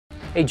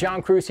Hey,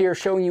 John Cruz here,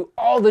 showing you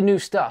all the new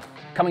stuff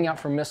coming out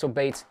from Missile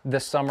Baits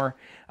this summer.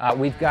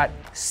 We've got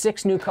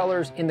 6 new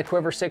colors in the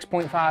Quiver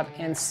 6.5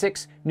 and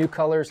 6 new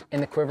colors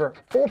in the Quiver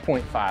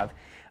 4.5.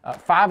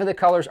 5 of the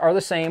colors are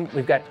the same.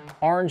 We've got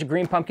orange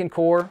green pumpkin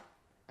core,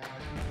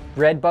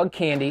 red bug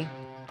candy,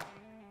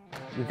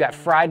 we've got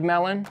fried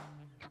melon,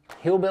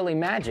 hillbilly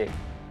magic,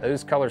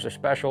 those colors are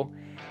special,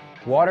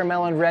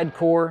 watermelon red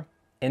core,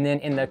 and then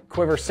in the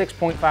Quiver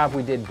 6.5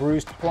 we did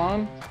bruised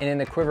plum, and in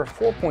the Quiver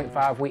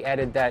 4.5 we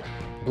added that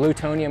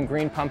Blutonium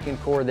green pumpkin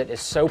core that is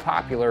so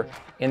popular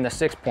in the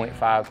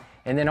 6.5.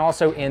 And then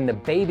also in the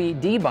baby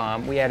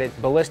D-bomb we added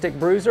ballistic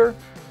bruiser,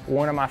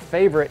 one of my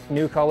favorite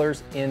new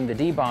colors in the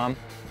D-bomb.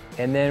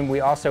 And then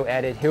we also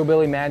added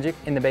hillbilly magic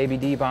in the baby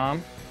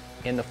D-bomb.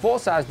 In the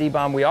full-size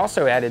D-bomb we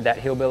also added that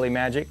hillbilly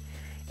magic.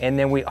 And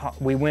then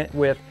we went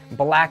with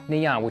black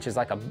neon, which is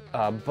like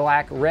a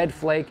black red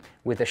flake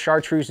with a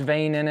chartreuse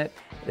vein in it.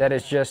 That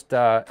is just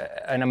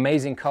an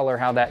amazing color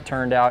how that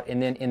turned out.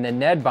 And then in the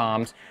Ned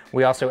bombs,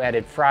 we also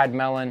added fried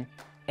melon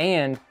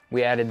and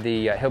we added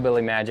the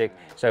hillbilly magic.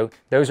 So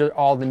those are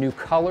all the new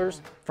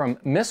colors from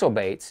Missile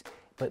Baits.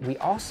 But we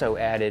also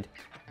added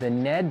the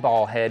Ned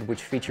ball head,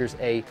 which features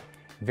a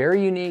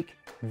very unique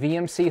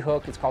VMC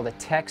hook. It's called a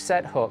Tech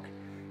Set hook.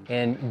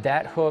 And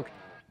that hook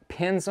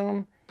pins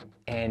them,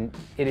 and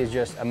it is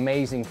just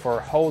amazing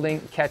for holding,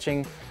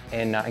 catching,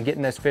 and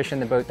getting those fish in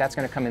the boat. That's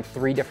going to come in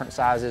 3 different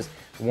sizes,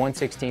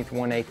 1/16,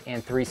 1/8,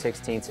 and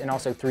 3/16, and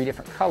also 3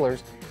 different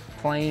colors,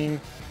 plain,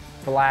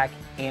 black,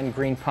 and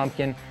green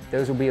pumpkin.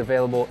 Those will be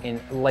available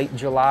in late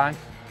July,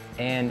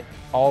 and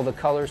all the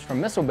colors from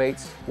Missile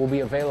Baits will be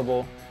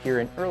available here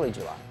in early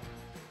July.